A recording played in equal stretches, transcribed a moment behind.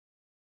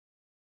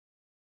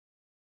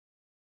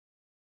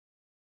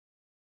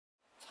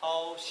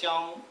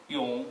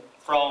Xiangyong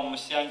from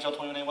Xi'an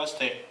Jiaotong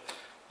University.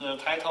 The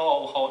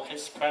title of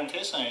his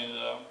presentation is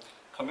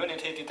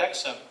Community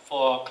Detection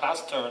for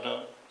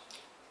Clustered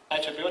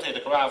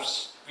Attributed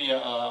Graphs via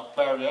a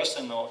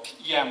Variational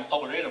EM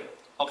algorithm.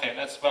 Okay,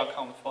 let's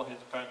welcome for his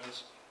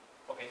presentation.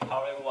 Okay,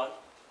 hello everyone.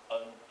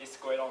 It's a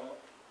great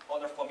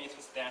honor for me to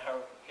stand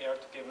here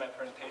to give my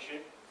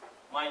presentation.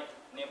 My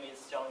name is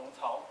Xiangyong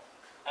Cao.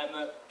 I'm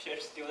a PhD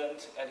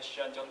student at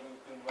Xi'an Jiaotong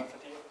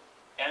University.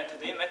 And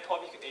today my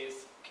topic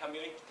is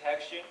community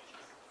detection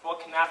for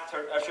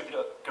clustered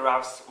attributed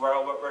graphs via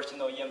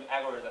Variational EM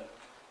algorithm.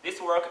 This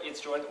work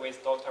is joined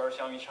with Dr.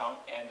 Chang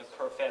and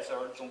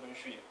Professor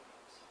Zongben.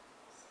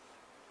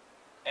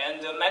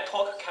 And my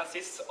talk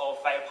consists of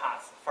 5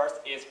 parts. First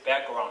is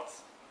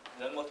backgrounds,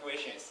 then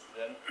motivations,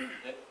 then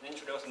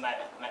introduce my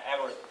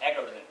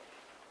algorithm,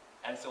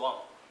 and so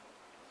on.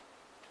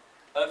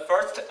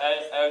 First,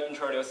 I'll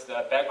introduce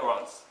the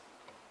backgrounds.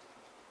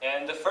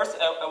 And first,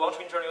 I want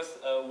to introduce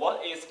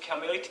what is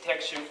community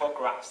detection for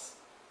graphs.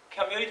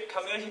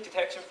 Community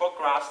detection for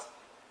graphs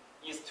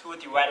is to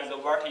divide the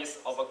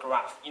vertices of a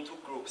graph into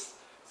groups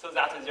so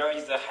that there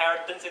is a higher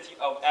density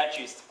of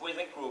edges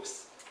within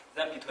groups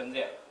than between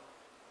them.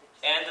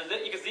 And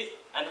the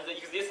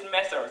existing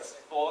methods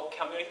for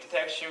community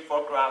detection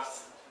for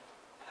graphs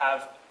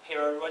have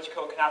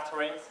hierarchical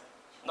clustering,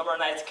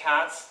 normalized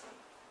cuts,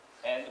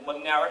 and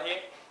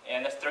modularity,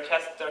 and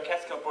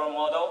stochastic Born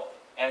model,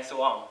 and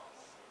so on.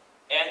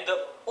 And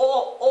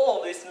all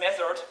of these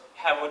methods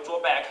have a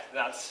drawback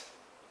that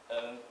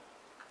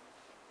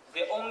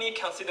they only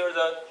consider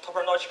the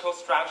topological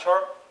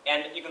structure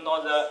and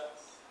ignore the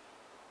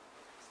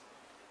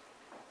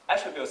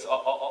attributes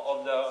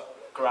of the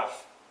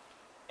graph.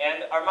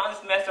 And among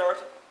these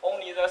methods,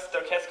 only the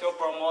stochastic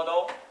Born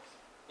model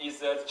is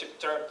the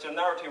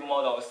generative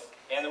models,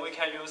 and we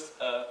can use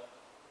a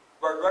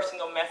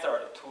Variational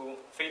method to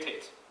fit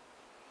it.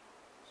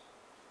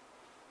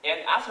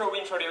 And after we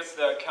introduce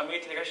the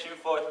community detection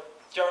for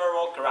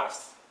general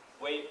graphs,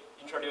 we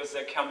introduce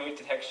the community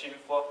detection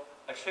for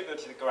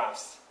attributed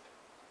graphs.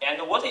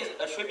 And what is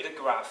attributed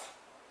graph?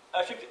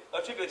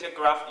 Attributed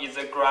graph is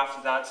a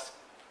graph that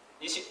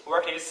each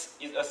vertex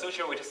is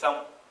associated with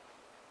some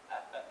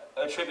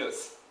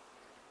attributes.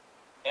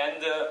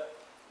 And the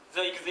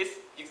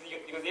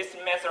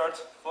existing method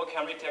for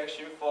community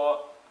detection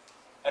for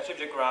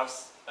attributed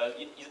graphs are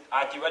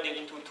divided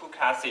into 2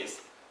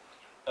 classes.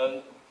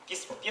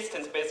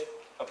 Distance-based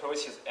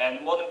approaches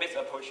and model-based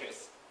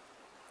approaches.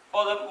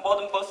 For the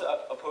model-based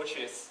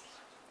approaches,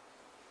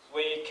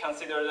 we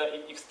consider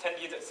the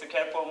extended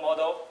scalable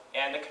model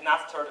and the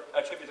clustered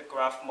attributed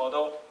graph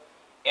model.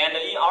 And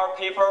in our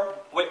paper,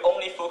 we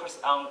only focus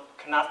on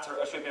clustered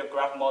attributed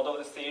graph model,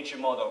 the CAG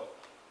model.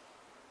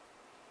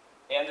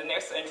 And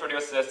next,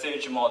 introduce the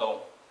CAG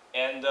model.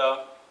 And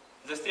the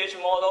CAG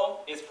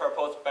model is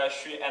proposed by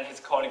Xu and his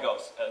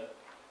colleagues.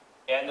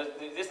 And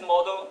this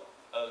model,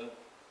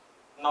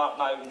 now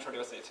I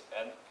introduce it.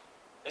 And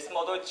this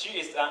model G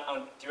is an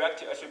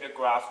undirected attribute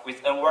graph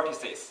with n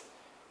vertices,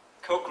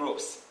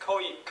 co-groups. Co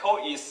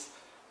is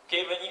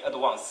given in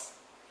advance.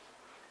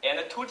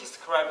 And to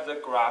describe the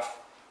graph,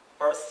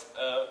 first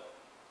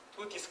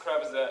we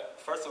describe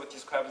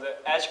the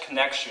edge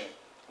connection.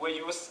 We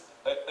use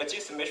a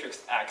adjacent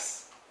matrix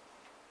X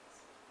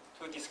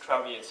to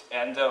describe it,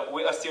 and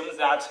we assume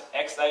that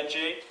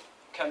Xij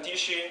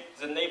condition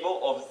the neighbor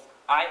of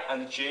I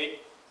and J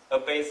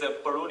obeys the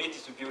Bernoulli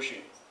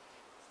distribution.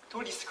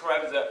 To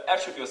describe the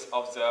attributes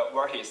of the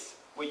vertex,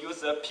 we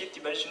use the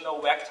p-dimensional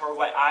vector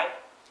Yi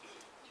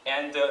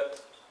and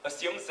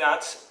assume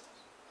that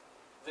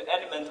the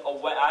element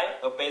of Yi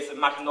obeys the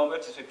multinomial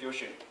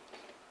distribution.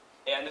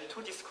 And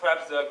to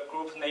describe the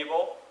group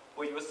neighbor,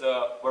 we use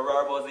the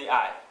variable Zi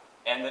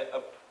and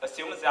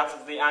assume that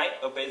Zi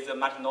obeys the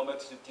multinomial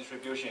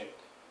distribution.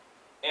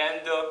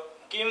 And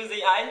given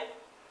Zi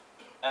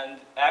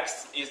and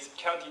X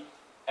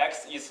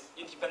is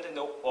independent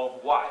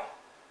of Y.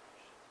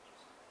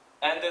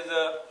 And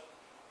the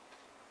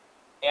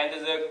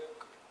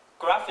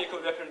graphical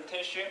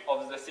representation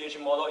of the CAG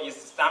model is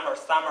summer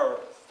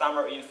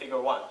in figure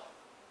 1.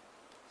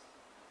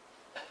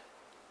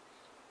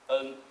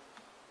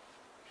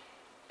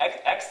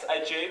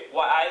 Xij, Yi,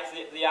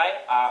 Zi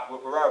are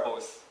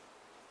variables,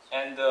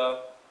 and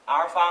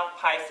alpha,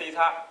 pi,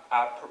 theta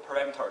are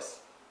parameters.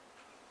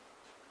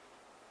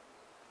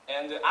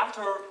 And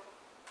after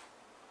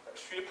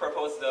Xu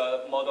proposed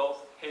the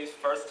model, he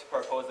first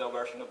proposed the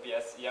version of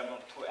BSEM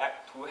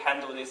to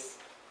handle this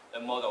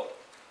model.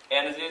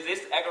 And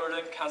this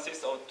algorithm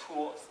consists of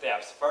 2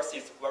 steps. First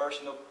is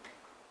versional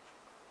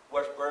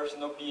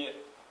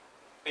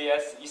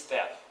BSE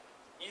step.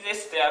 In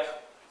this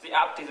step, they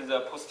update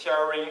the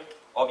posterior ring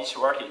of each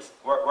vertex.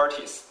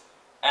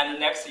 And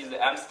next is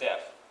the M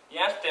step. In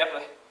M step,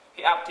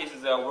 he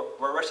updates the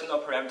variational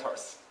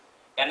parameters.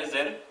 And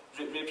then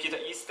repeat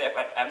each step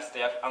at M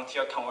step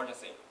until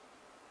convergence.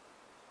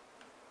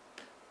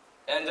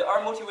 And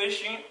our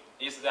motivation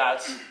is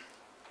that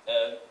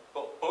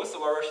both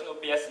variational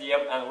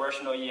BSEM and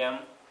variational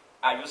EM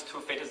are used to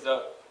fit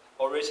the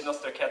original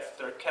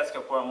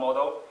stochastic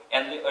model,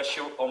 and they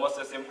achieve almost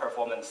the same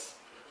performance.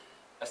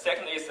 The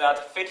second is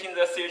that fitting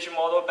the CG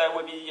model by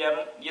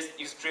VBEM is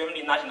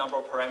extremely large number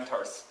of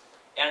parameters,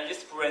 and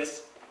this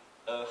brings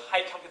a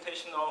high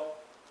computational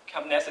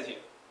complexity.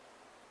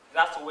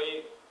 That's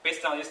why,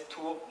 based on these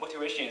two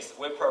motivations,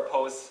 we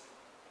propose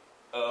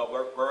a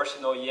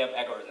variational EM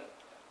algorithm.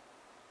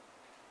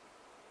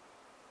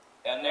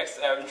 And next,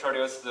 I'll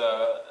introduce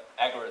the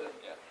algorithm.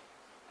 Yeah.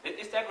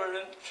 This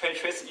algorithm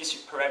treats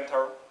each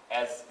parameter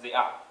as they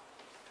are.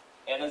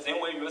 And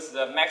then we use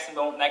the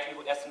maximum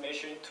likelihood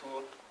estimation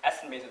to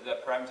estimate the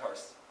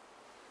parameters.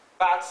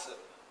 But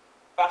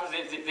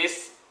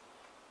this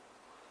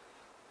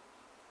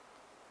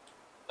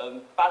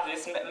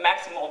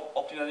maximum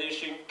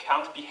optimization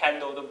can't be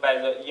handled by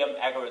the EM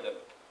algorithm.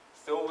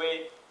 So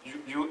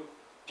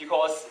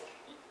because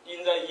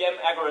in the EM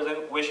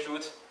algorithm, we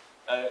should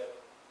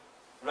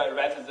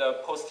write the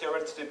posterior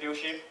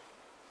distribution,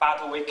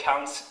 but we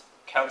can't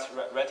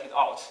write it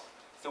out.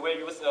 So we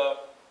use a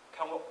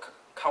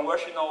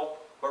convolutional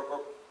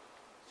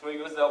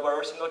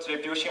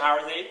distribution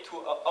RZ to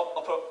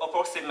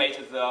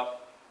approximate the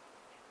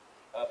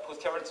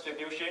posterior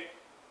distribution,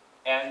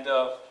 and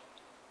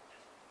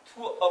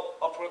to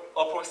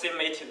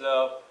approximate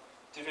the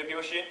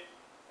distribution,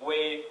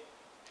 we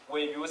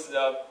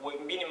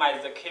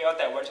minimize the KL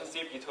divergence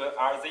between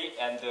RZ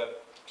and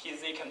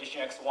PZ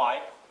condition XY.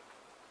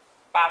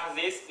 But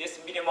this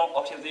minimum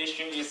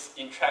optimization is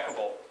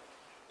intractable.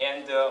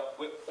 And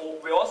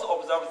we also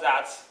observe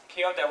that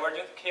KL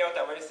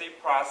divergence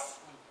plus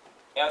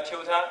L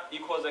tilde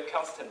equals a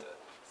constant.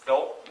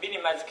 So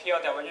minimize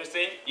KL divergence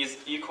is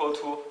equal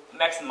to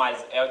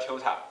maximize L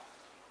tilde.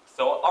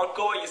 So our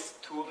goal is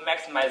to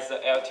maximize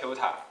the L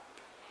tilde.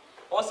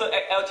 Also,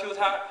 L tilde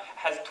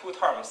has two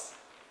terms.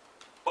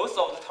 Both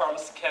of the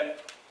terms can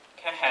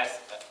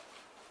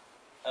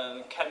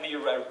be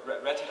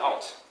written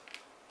out.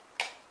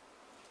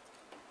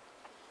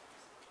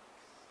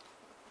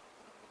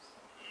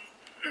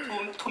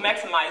 To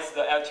maximize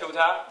the L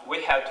tilde,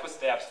 we have two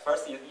steps.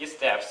 First is E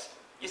steps.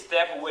 E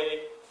step,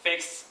 we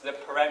fix the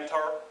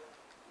parameter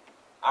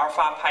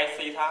alpha pi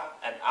theta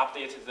and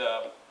update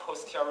the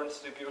posterior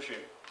distribution.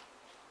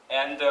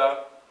 And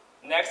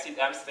next is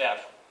M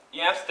step. In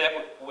M step,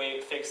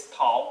 we fix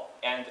tau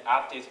and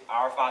update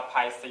alpha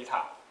pi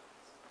theta.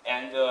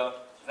 And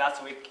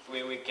that's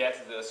we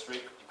get the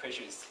three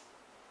equations.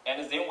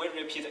 And then we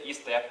repeat E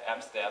step,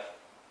 M step,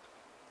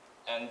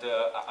 and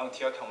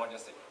until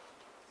convergence.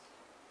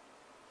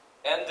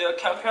 And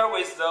compared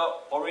with the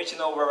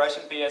original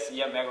variation BS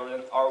EM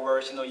algorithm, our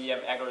variational EM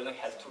algorithm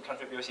has two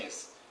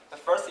contributions. The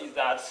first is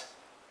that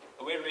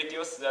we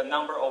reduce the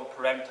number of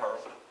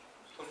parameters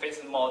to fit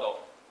the model.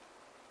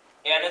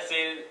 And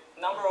the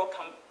number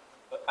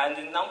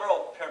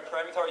of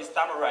parameters is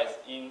summarized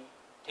in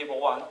table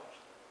 1.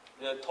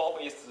 The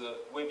top is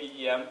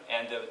VBEM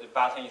and the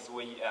bottom is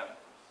VEM.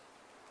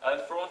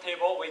 And from the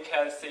table, we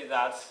can see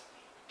that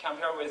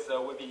compared with the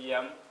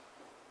VBEM,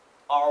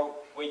 our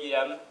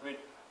VEM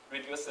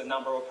reduce the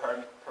number of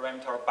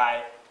parameters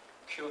by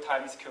q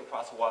times q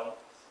plus 1,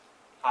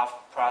 half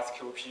plus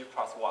qp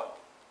plus 1.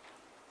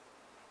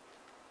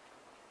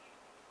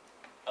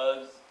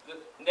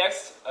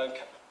 Next,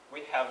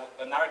 we have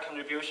another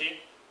contribution,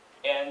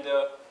 and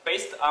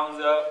based on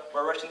the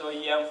variational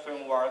EM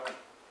framework,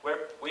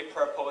 we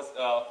propose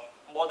a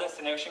modern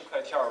selection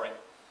criterion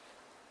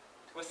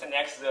to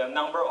select the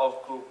number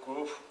of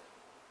group.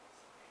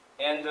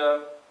 And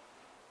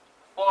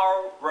for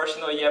our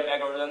variational EM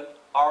algorithm,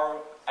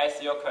 our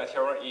ICL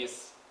criterion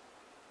is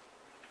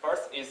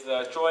first is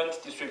the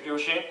joint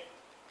distribution,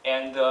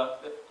 and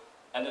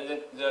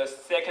the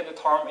second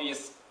term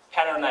is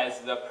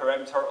patternized the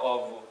parameter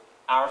of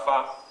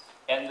alpha,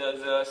 and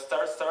the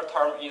third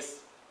term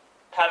is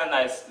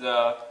patternized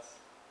the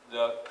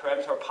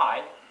parameter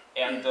pi,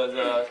 and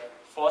the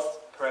fourth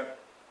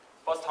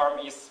term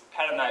is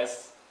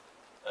patternized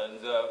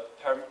the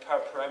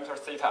parameter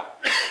theta.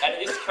 And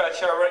this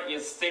criterion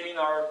is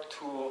similar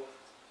to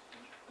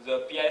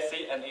the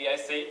BIC and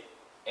AIC,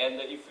 and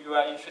if you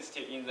are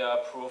interested in the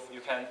proof, you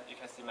can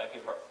see my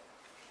paper.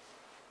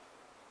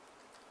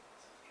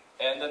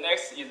 And the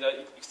next is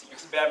the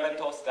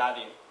experimental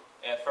study.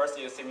 First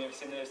is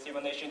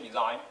simulation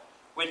design.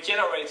 We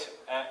generate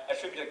an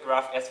attributed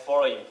graph as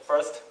following.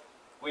 First,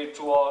 we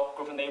draw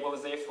group neighbor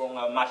Z from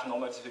a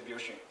multinomial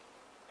distribution.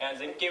 And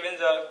then given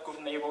the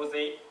group neighbor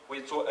Z,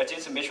 we draw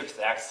adjacent matrix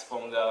X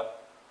from the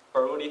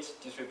Bernoulli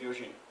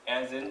distribution,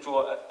 and then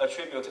draw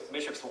attribute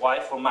matrix Y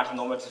from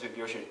multinomial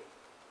distribution.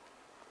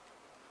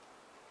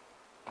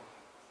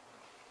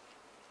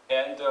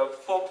 And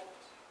for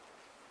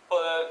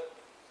the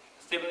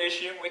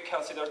simulation, we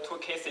consider two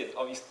cases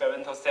of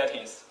experimental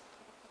settings.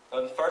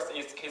 First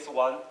is case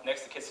 1,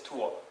 next case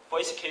 2. For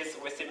each case,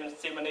 we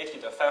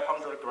simulated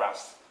 500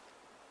 graphs.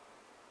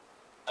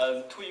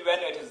 To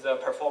evaluate the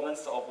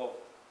performance of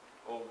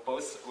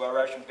both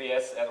variation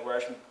BS and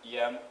variation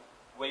EM,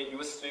 we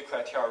use three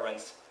criteria.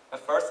 The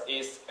first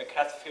is a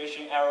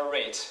classification error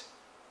rate.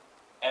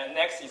 And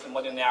next is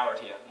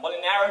modularity.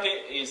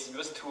 Modularity is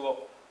used to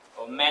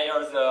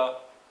measure the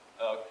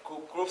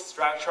group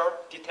structure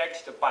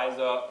detected by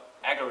the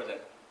algorithm.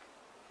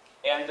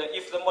 And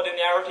if the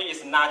modularity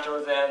is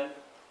larger than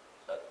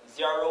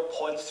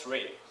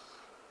 0.3,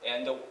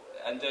 and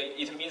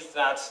it means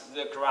that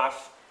the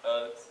graph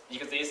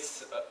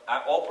exists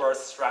an obverse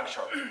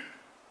structure.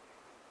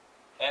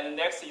 And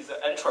next is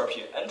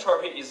entropy.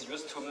 Entropy is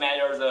used to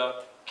measure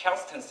the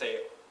constancy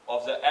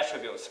of the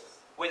attributes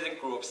within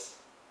groups.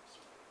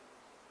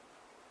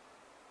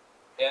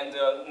 And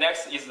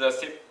next is the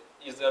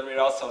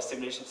results of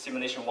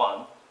simulation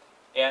 1.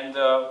 And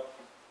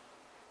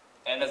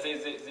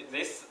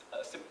this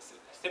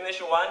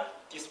simulation 1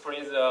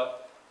 displays the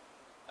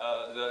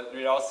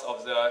results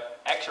of the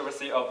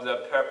accuracy of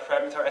the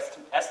parameter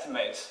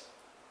estimate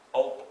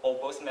of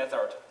both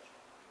methods.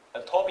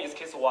 Top is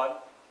case 1,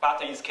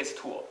 bottom is case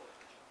 2.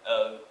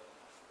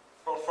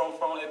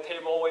 From the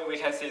table, we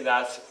can see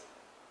that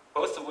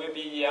both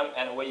VBEM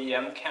and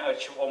VEM can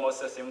achieve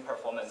almost the same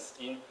performance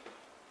in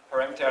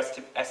parameter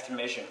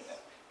estimation.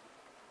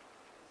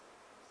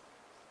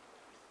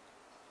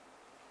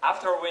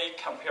 After we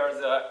compare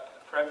the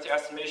parameter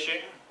estimation,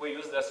 we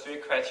use the 3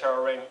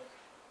 criteria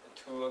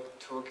to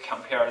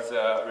compare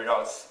the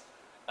results: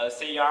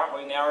 CR,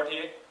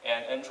 modularity,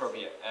 and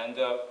entropy. And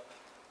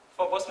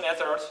for both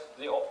methods,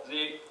 they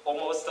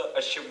almost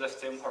achieve the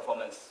same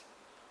performance.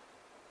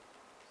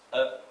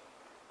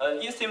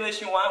 In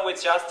simulation 1, we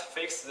just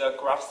fix the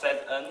graph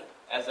size n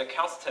as a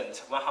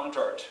constant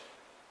 100.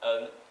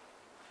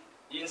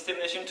 In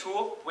simulation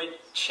 2, we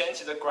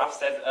change the graph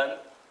size n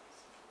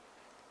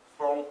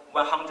from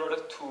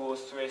 100 to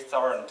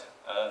 3000.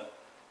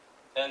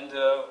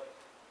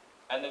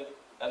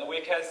 And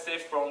we can see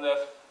from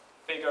the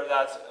figure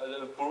that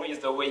blue is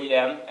the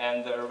VEM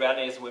and red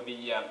is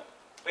VBEM.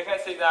 We can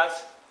see that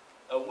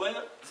when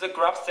the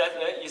graph size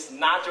n is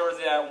larger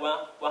than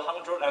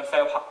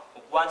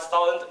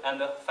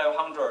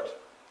 1500,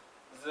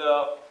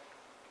 the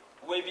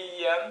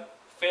VBEM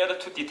failed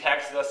to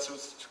detect the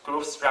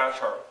group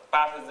structure,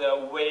 but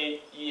the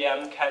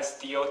VEM can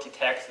still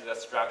detect the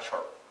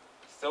structure.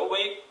 So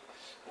we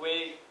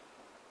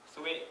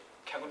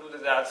conclude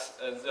that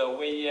the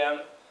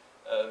VEM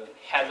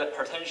has the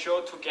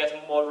potential to get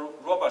more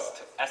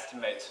robust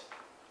estimate.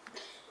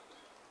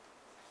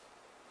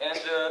 And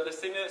the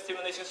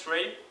simulation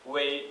 3,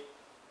 we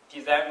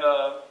designed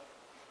an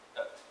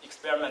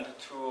experiment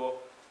to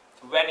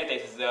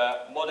validate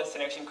the model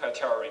selection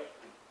criteria.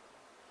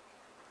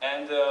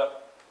 And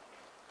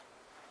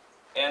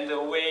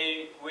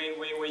we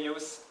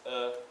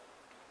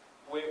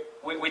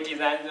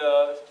designed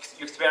the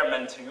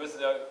experiment to use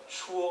the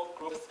true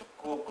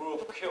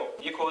group Q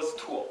equals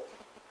 2.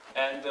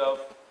 And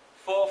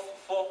for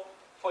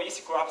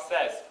each graph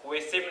size,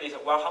 we simulate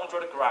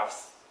 100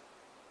 graphs.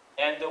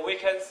 And we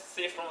can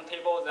see from the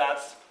table that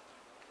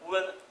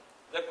when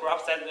the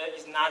graph size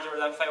is larger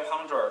than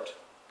 500,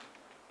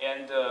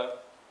 and the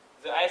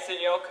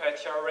ICL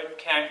criterion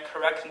can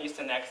correctly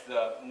select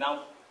the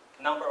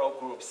number of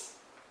groups.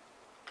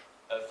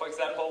 For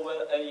example,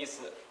 when n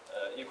is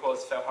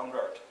equals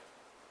 500,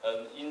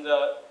 in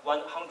the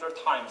 100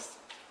 times,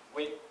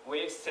 we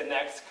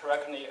select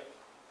correctly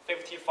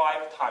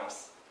 55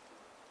 times.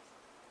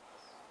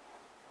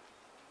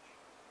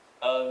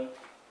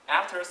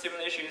 After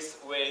simulations,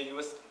 we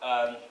use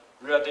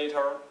real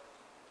data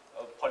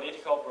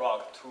political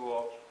block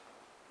to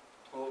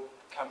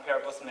compare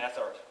both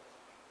methods.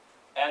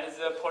 And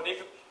the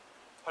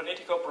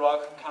political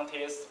block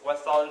contains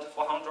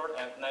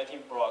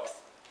 1,419 blocks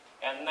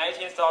and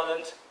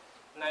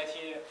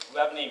 19,090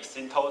 web links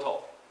in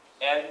total.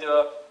 And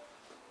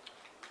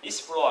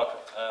each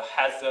block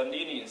has the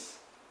leanings,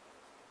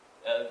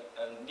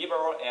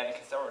 liberal and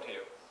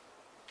conservative.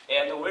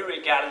 And we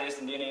regard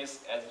these leanings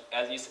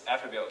as its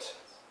attribute.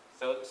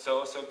 So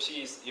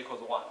P is equal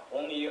to 1,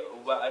 only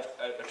one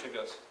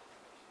attribute.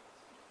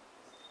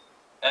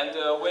 And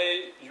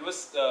we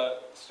use the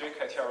 3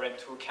 criteria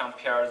to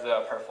compare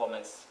the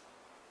performance.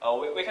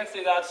 We can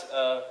see that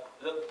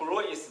the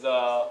blue is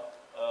the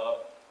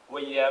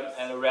VEM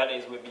and red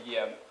is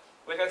VBEM.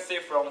 We can see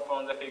from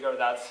the figure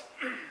that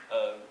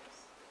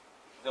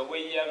the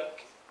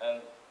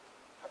VEM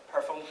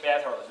performs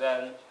better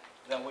than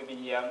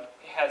VBEM.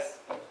 It has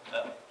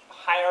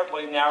higher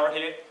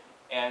modularity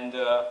and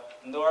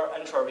lower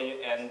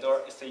entropy and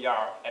lower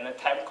CR, and the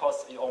time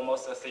cost is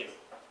almost the same.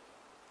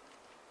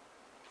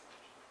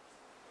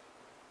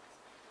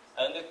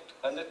 And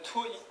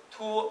to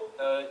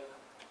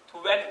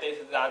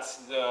validate that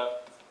the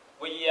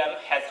VEM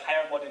has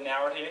higher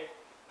modularity,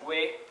 we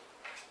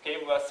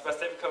give a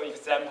specific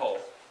example.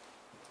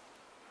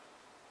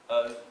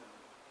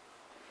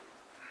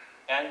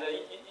 And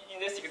in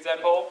this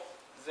example,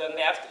 the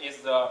left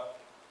is the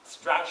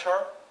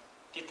structure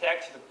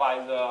detected by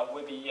the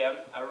VBEM,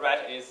 and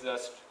right is the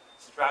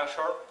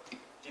structure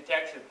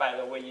detected by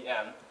the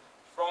VEM.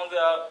 From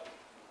the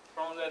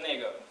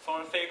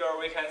figure,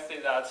 we can see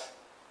that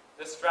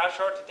the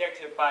structure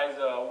detected by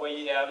the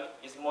VEM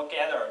is more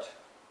gathered.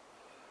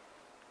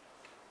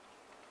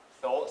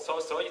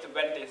 So it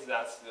validates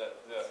that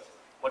the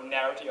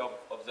modularity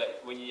of the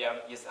VEM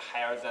is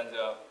higher than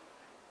the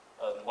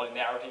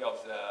modularity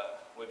of the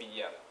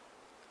VBEM.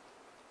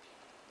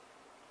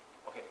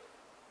 Okay.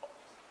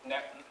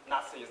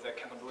 Next is the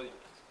conclusion.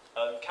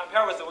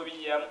 Compared with the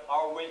VBEM,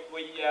 our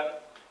VEM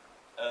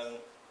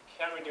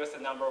can reduce the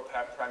number of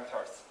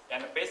parameters,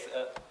 and based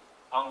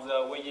on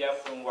the VEM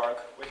framework,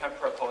 we can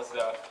propose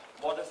the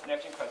model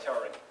selection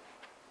criterion.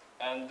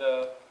 And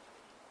the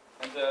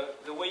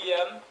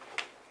VEM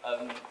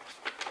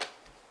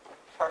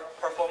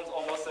performs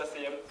almost the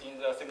same in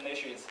the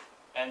simulations,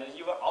 and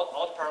even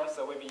outperforms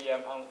the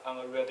VBEM on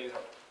the real data.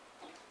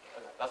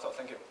 That's all.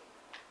 Thank you.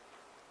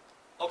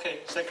 Okay,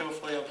 thank you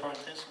for your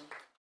presentation.